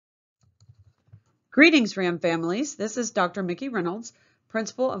Greetings, RAM families. This is Dr. Mickey Reynolds,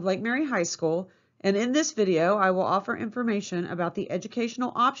 principal of Lake Mary High School, and in this video, I will offer information about the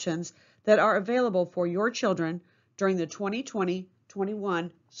educational options that are available for your children during the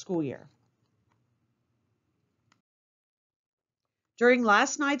 2020-21 school year. During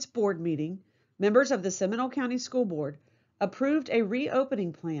last night's board meeting, members of the Seminole County School Board approved a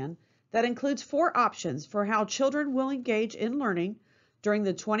reopening plan that includes 4 options for how children will engage in learning during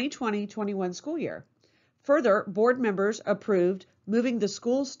the 2020-21 school year. Further, board members approved moving the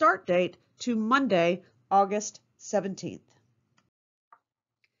school start date to Monday, August 17th.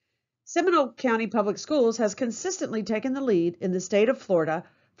 Seminole County Public Schools has consistently taken the lead in the state of Florida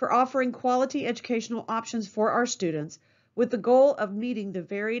for offering quality educational options for our students with the goal of meeting the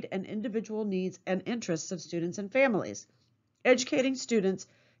varied and individual needs and interests of students and families. Educating students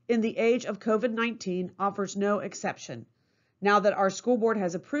in the age of COVID-19 offers no exception. Now that our school board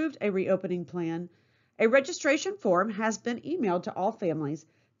has approved a reopening plan, a registration form has been emailed to all families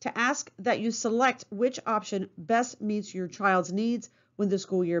to ask that you select which option best meets your child's needs when the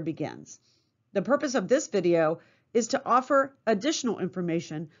school year begins. The purpose of this video is to offer additional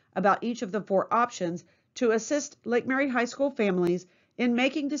information about each of the 4 options to assist Lake Mary High School families in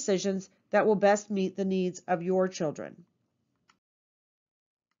making decisions that will best meet the needs of your children.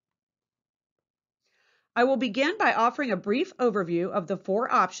 I will begin by offering a brief overview of the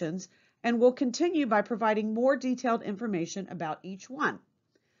 4 options and will continue by providing more detailed information about each one.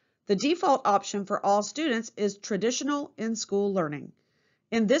 The default option for all students is traditional in-school learning.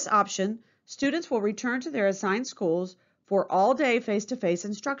 In this option, students will return to their assigned schools for all-day face-to-face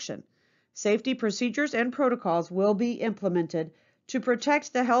instruction. Safety procedures and protocols will be implemented to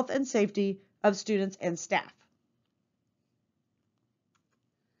protect the health and safety of students and staff.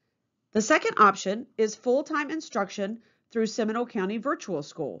 The second option is full-time instruction through Seminole County Virtual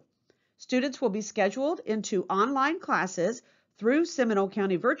School. Students will be scheduled into online classes through Seminole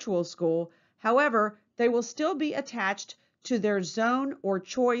County Virtual School. However, they will still be attached to their zone or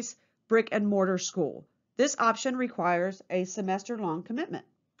choice brick and mortar school. This option requires a semester-long commitment.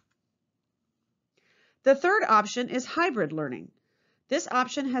 The third option is hybrid learning. This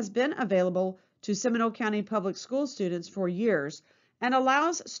option has been available to Seminole County Public School students for years and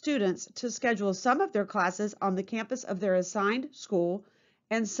allows students to schedule some of their classes on the campus of their assigned school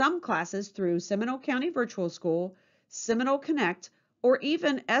and some classes through Seminole County Virtual School, Seminole Connect, or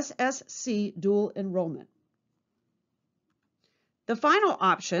even SSC dual enrollment. The final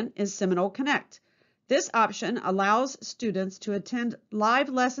option is Seminole Connect. This option allows students to attend live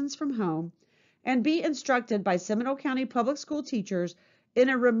lessons from home and be instructed by Seminole County Public School teachers in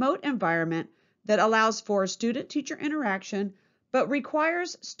a remote environment that allows for student-teacher interaction but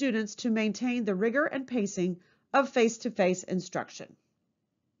requires students to maintain the rigor and pacing of face-to-face instruction.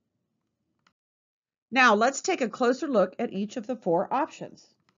 Now let's take a closer look at each of the 4 options.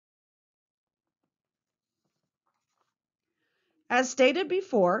 As stated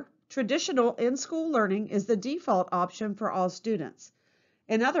before, traditional in-school learning is the default option for all students.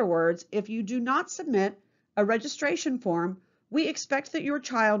 In other words, if you do not submit a registration form, we expect that your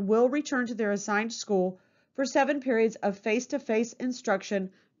child will return to their assigned school for 7 periods of face-to-face instruction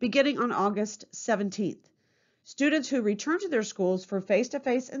beginning on August 17th. Students who return to their schools for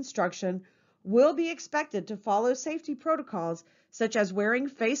face-to-face instruction will be expected to follow safety protocols such as wearing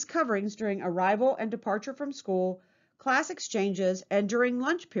face coverings during arrival and departure from school, class exchanges, and during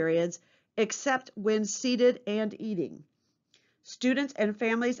lunch periods, except when seated and eating. Students and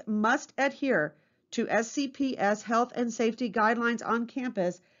families must adhere to SCPS health and safety guidelines on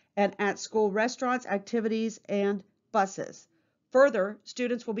campus and at school restaurants, activities, and buses. Further,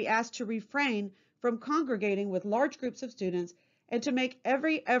 students will be asked to refrain from congregating with large groups of students and to make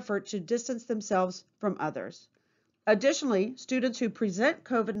every effort to distance themselves from others. Additionally, students who present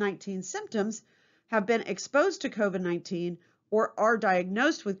COVID-19 symptoms, have been exposed to COVID-19, or are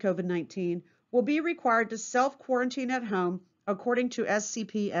diagnosed with COVID-19 will be required to self-quarantine at home according to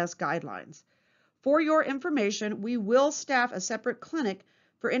SCPS guidelines. For your information, we will staff a separate clinic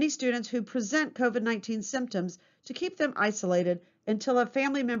for any students who present COVID-19 symptoms to keep them isolated until a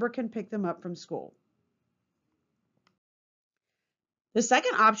family member can pick them up from school. The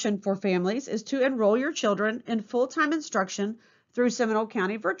second option for families is to enroll your children in full-time instruction through Seminole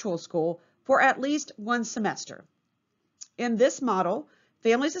County Virtual School for at least 1 semester. In this model,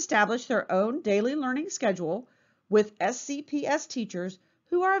 families establish their own daily learning schedule with SCPS teachers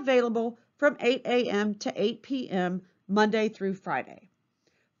who are available from 8 a.m. to 8 p.m. Monday through Friday.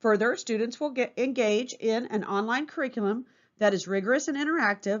 Further, students will engage in an online curriculum that is rigorous and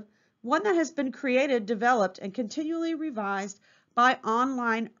interactive, one that has been created, developed, and continually revised by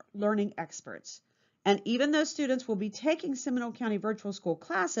online learning experts. And even though students will be taking Seminole County Virtual School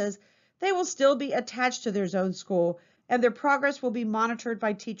classes, they will still be attached to their zone school, and their progress will be monitored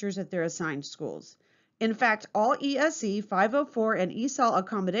by teachers at their assigned schools. In fact, all ESE 504 and ESOL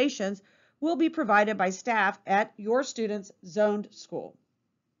accommodations will be provided by staff at your student's zoned school.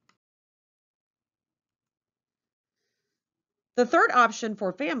 The third option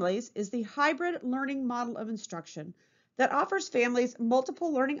for families is the hybrid learning model of instruction that offers families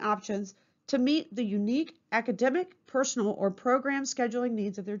multiple learning options to meet the unique academic, personal, or program scheduling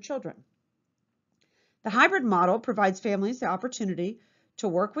needs of their children. The hybrid model provides families the opportunity to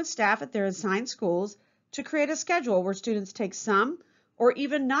work with staff at their assigned schools to create a schedule where students take some or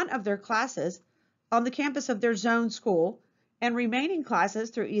even none of their classes on the campus of their zone school and remaining classes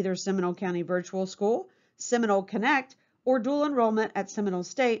through either Seminole County Virtual School, Seminole Connect, or dual enrollment at Seminole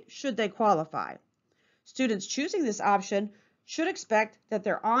State should they qualify. Students choosing this option should expect that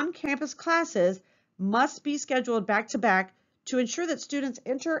their on-campus classes must be scheduled back-to-back to ensure that students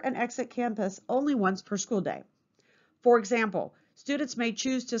enter and exit campus only once per school day. For example, students may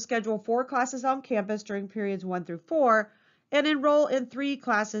choose to schedule 4 classes on campus during periods 1 through 4 and enroll in 3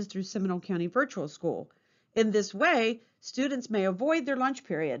 classes through Seminole County Virtual School. In this way, students may avoid their lunch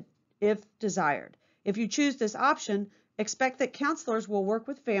period if desired. If you choose this option, expect that counselors will work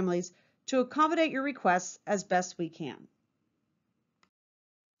with families to accommodate your requests as best we can.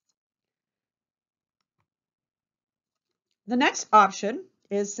 The next option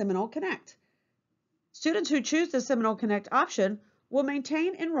is Seminole Connect. Students who choose the Seminole Connect option will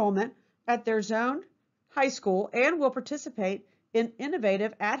maintain enrollment at their zone high school and will participate in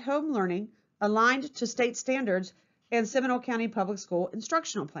innovative at-home learning aligned to state standards and Seminole County Public School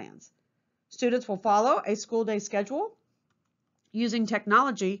instructional plans. Students will follow a school day schedule using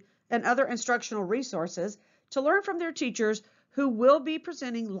technology and other instructional resources to learn from their teachers who will be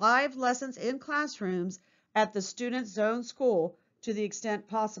presenting live lessons in classrooms at the student's zone school to the extent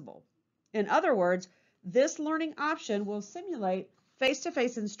possible. In other words, this learning option will simulate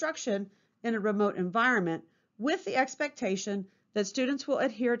face-to-face instruction in a remote environment with the expectation that students will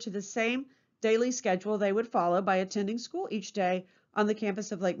adhere to the same daily schedule they would follow by attending school each day on the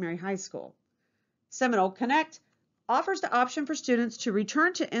campus of Lake Mary High School. Seminole Connect offers the option for students to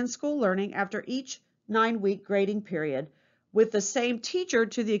return to in-school learning after each 9-week grading period with the same teacher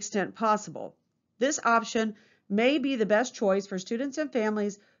to the extent possible. This option may be the best choice for students and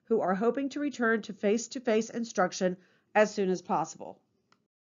families who are hoping to return to face-to-face instruction as soon as possible.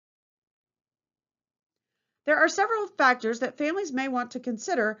 There are several factors that families may want to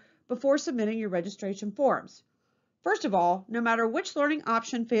consider before submitting your registration forms. First of all, no matter which learning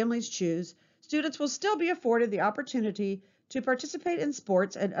option families choose, students will still be afforded the opportunity to participate in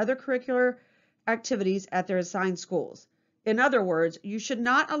sports and other curricular activities at their assigned schools. In other words, you should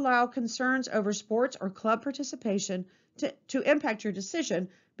not allow concerns over sports or club participation to impact your decision,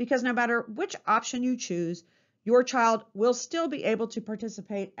 because no matter which option you choose, your child will still be able to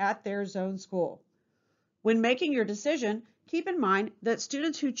participate at their zone school. When making your decision, keep in mind that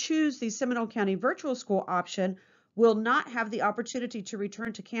students who choose the Seminole County Virtual School option will not have the opportunity to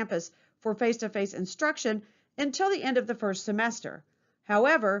return to campus for face-to-face instruction until the end of the first semester.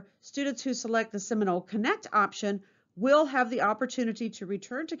 However, students who select the Seminole Connect option will have the opportunity to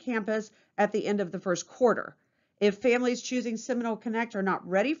return to campus at the end of the first quarter. If families choosing Seminole Connect are not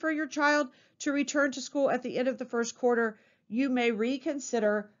ready for your child to return to school at the end of the first quarter, you may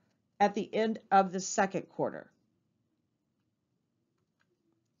reconsider at the end of the second quarter.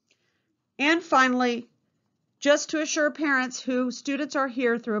 And finally, just to assure parents whose students are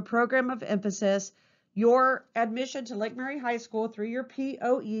here through a program of emphasis, your admission to Lake Mary High School through your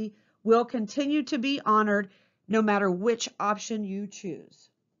POE will continue to be honored no matter which option you choose.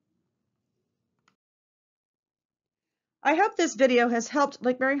 I hope this video has helped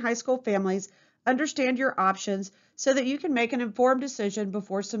Lake Mary High School families understand your options so that you can make an informed decision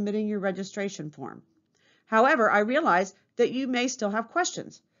before submitting your registration form. However, I realize that you may still have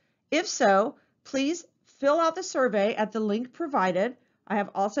questions. If so, please fill out the survey at the link provided. I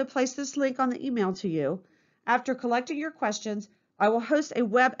have also placed this link on the email to you. After collecting your questions, I will host a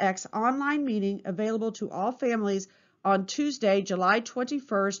WebEx online meeting available to all families on Tuesday, July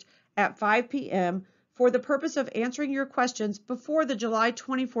 21st at 5 p.m. for the purpose of answering your questions before the July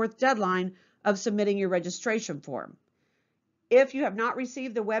 24th deadline of submitting your registration form. If you have not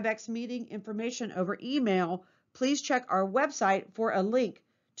received the WebEx meeting information over email, please check our website for a link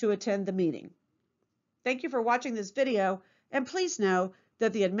to attend the meeting. Thank you for watching this video, and please know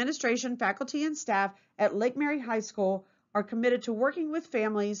that the administration, faculty, and staff at Lake Mary High School are committed to working with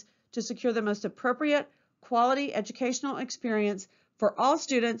families to secure the most appropriate, quality educational experience for all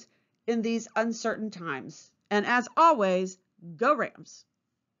students in these uncertain times. And as always, go Rams!